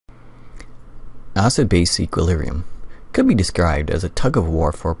Acid-base equilibrium could be described as a tug of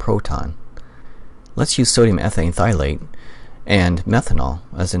war for a proton. Let's use sodium ethane thiolate and methanol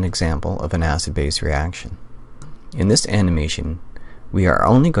as an example of an acid-base reaction. In this animation, we are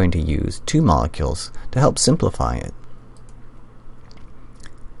only going to use two molecules to help simplify it.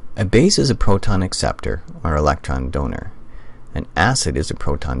 A base is a proton acceptor or electron donor. An acid is a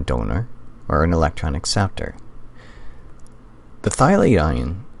proton donor or an electron acceptor. The thiolate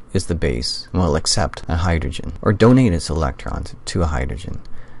ion is the base and will accept a hydrogen or donate its electrons to a hydrogen.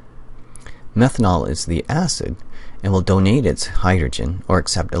 Methanol is the acid and will donate its hydrogen or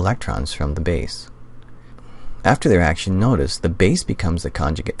accept electrons from the base. After the reaction, notice the base becomes the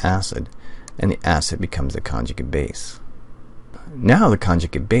conjugate acid and the acid becomes the conjugate base. Now the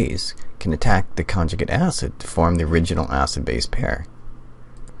conjugate base can attack the conjugate acid to form the original acid-base pair.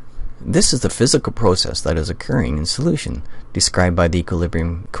 This is the physical process that is occurring in solution, described by the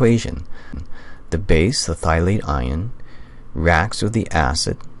equilibrium equation. The base, the thiolate ion, reacts with the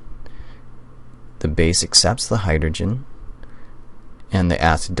acid, the base accepts the hydrogen, and the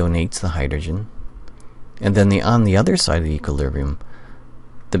acid donates the hydrogen. And then on the other side of the equilibrium,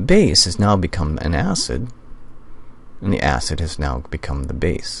 the base has now become an acid, and the acid has now become the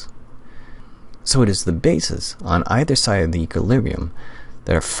base. So it is the bases on either side of the equilibrium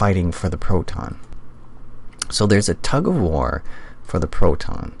that are fighting for the proton. So there's a tug of war for the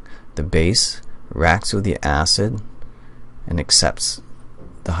proton. The base reacts with the acid and accepts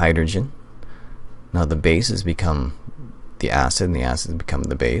the hydrogen. Now the base has become the acid and the acid has become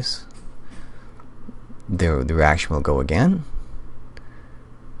the base. The reaction will go again,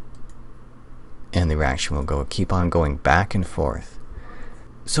 and the reaction will keep on going back and forth.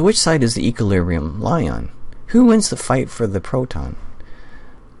 So which side does the equilibrium lie on? Who wins the fight for the proton?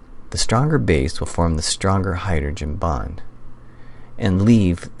 The stronger base will form the stronger hydrogen bond and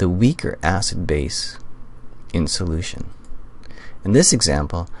leave the weaker acid base in solution. In this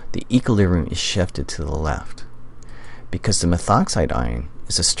example, the equilibrium is shifted to the left because the methoxide ion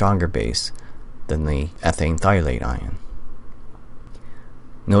is a stronger base than the ethane thiolate ion.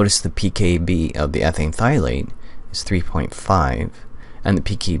 Notice the pKb of the ethane thiolate is 3.5 and the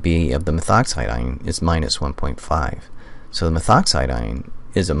pKb of the methoxide ion is minus 1.5. So the methoxide ion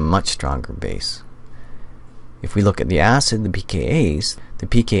is a much stronger base. If we look at the acid, the pKa's, the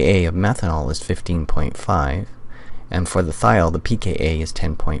pKa of methanol is 15.5, and for the thiol, the pKa is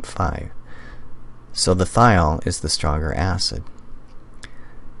 10.5. So the thiol is the stronger acid.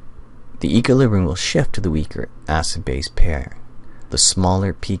 The equilibrium will shift to the weaker acid-base pair, the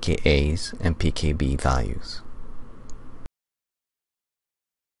smaller pKa's and pKb values.